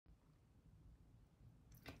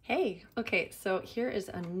Hey, okay, so here is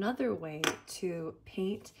another way to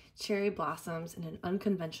paint cherry blossoms in an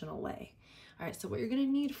unconventional way. All right, so what you're gonna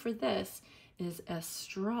need for this is a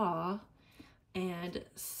straw and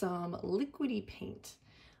some liquidy paint.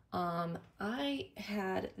 I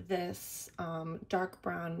had this dark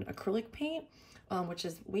brown acrylic paint, which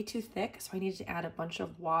is way too thick, so I needed to add a bunch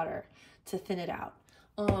of water to thin it out.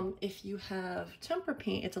 If you have tempera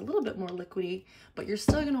paint, it's a little bit more liquidy, but you're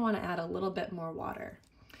still gonna wanna add a little bit more water.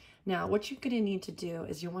 Now, what you're gonna need to do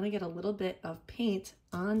is you wanna get a little bit of paint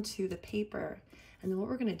onto the paper. And then what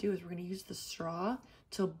we're gonna do is we're gonna use the straw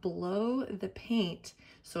to blow the paint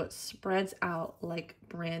so it spreads out like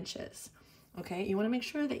branches. Okay, you wanna make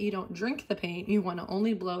sure that you don't drink the paint, you wanna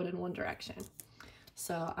only blow it in one direction.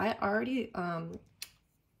 So I already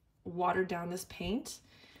watered down this paint.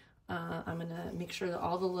 I'm gonna make sure that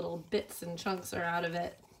all the little bits and chunks are out of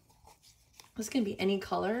it. This can be any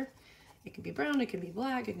color. It can be brown, it can be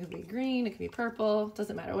black, it can be green, it can be purple,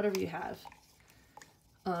 doesn't matter, whatever you have.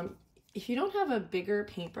 If you don't have a bigger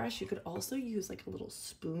paintbrush, you could also use like a little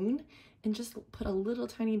spoon and just put a little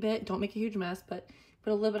tiny bit, don't make a huge mess, but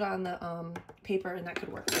put a little bit on the paper and that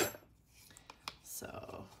could work.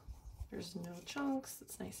 So there's no chunks,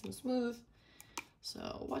 it's nice and smooth.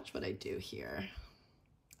 So watch what I do here.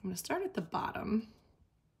 I'm gonna start at the bottom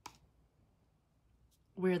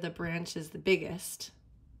where the branch is the biggest.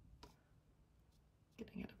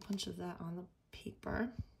 Getting a bunch of that on the paper.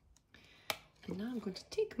 And now I'm going to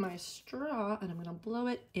take my straw and I'm going to blow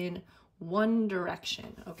it in one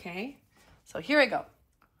direction, okay? So here I go.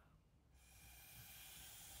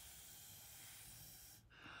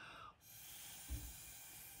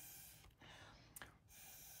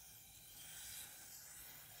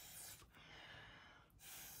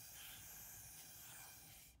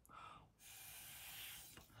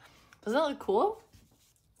 Doesn't that look cool?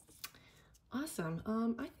 Awesome.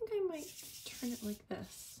 I think I might turn it like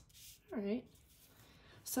this. All right.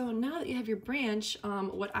 So now that you have your branch,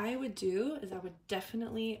 what I would do is I would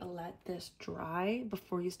definitely let this dry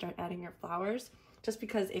before you start adding your flowers, just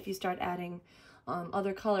because if you start adding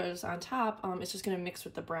other colors on top, it's just gonna mix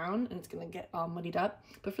with the brown and it's gonna get all muddied up.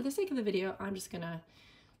 But for the sake of the video, I'm just gonna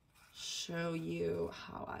show you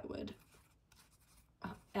how I would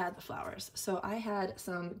add the flowers. So I had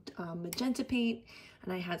some magenta paint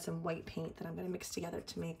and I had some white paint that I'm going to mix together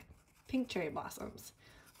to make pink cherry blossoms.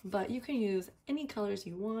 But you can use any colors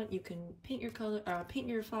you want. You can paint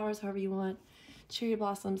your flowers however you want. Cherry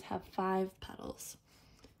blossoms have 5 petals.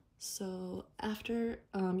 So after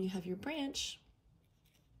you have your branch,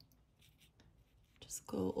 just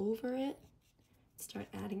go over it, start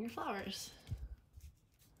adding your flowers.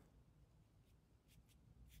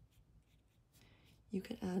 You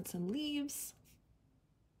could add some leaves.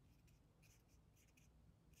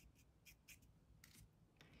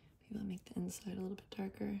 Maybe I'll make the inside a little bit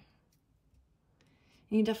darker. And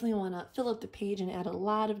you definitely want to fill up the page and add a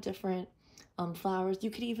lot of different flowers. You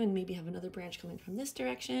could even maybe have another branch coming from this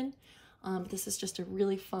direction. This is just a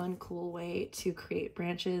really fun, cool way to create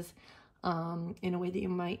branches in a way that you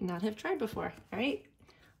might not have tried before. All right,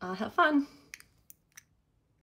 have fun.